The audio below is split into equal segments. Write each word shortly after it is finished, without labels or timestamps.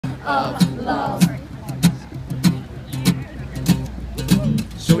of love.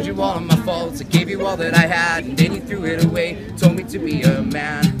 Showed you all of my faults, I gave you all that I had, and then you threw it away. Told me to be a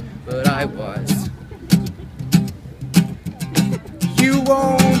man, but I was. You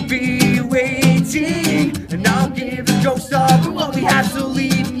won't be waiting, and I'll give the ghost of what we had, so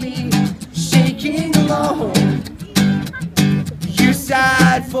leave me shaking alone. You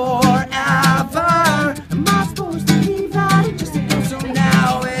said forever. Am I supposed to leave that? It just goes, so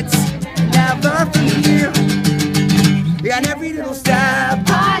now it's never from here. And every little step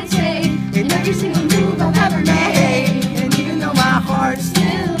I take, and every single move I've ever made, and even though my heart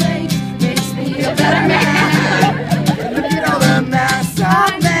still aches, makes me a better man. Look at all the mess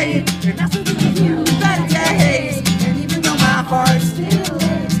I've made, and that's what gives you better days. And even though my heart still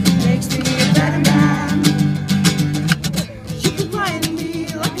aches, makes me a better man. You can lie to me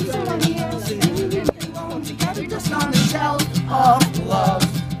like I'm somebody else, and you and me alone together just on the shelf of love.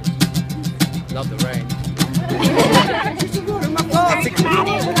 Love the rain.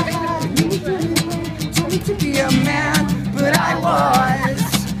 Told me to be a man, but I was.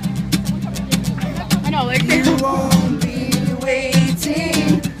 I know, like You won't be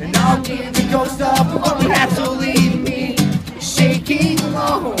waiting, and I'll give the ghost of what we had to leave me shaking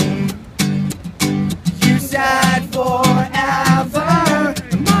alone. You said forever.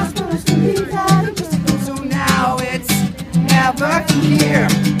 Am I supposed to leave that? It just goes, so now it's never from here.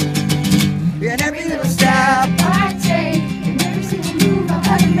 And every little step I take, and every single move I've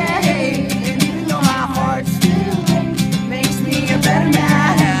ever made, and even though my heart still aches, makes me a better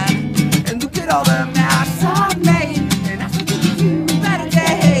man. And look at all the maps I've made, and that's what gives you better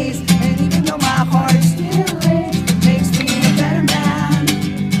days. And even though my heart still aches, makes me a better man.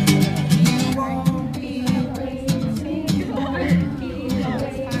 You won't be waiting.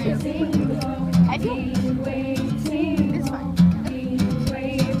 I feel it's fine.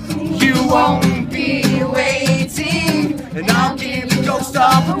 You won't be waiting, and I'll give the ghost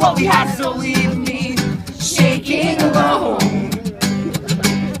of what we had, so leave me shaking alone.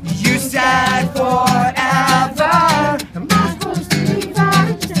 You said forever. Am I supposed to leave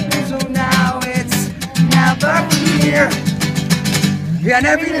that? So now it's never from here. And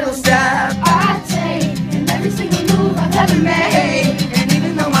every little step I take, and every single move I've ever made, and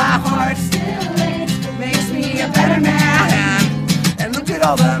even though my heart still aches, makes me a better man. And look at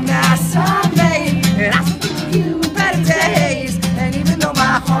all the mess I've made, and I still give you better days. And even though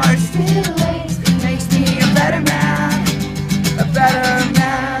my heart still aches, makes me a better man, a better man.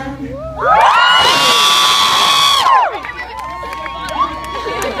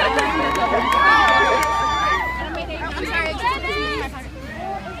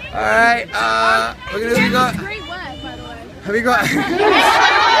 All right, we got. Great work, by the way. Have we got?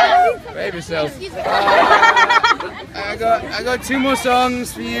 Behave yourself. I got two more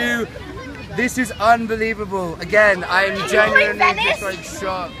songs for you. This is unbelievable. Again, I'm genuinely just like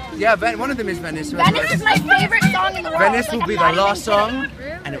shocked. Yeah, one of them is Venice. Venice is my favorite song in the world. Venice will be the last song,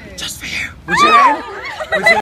 and it'll be just for you. What's your name?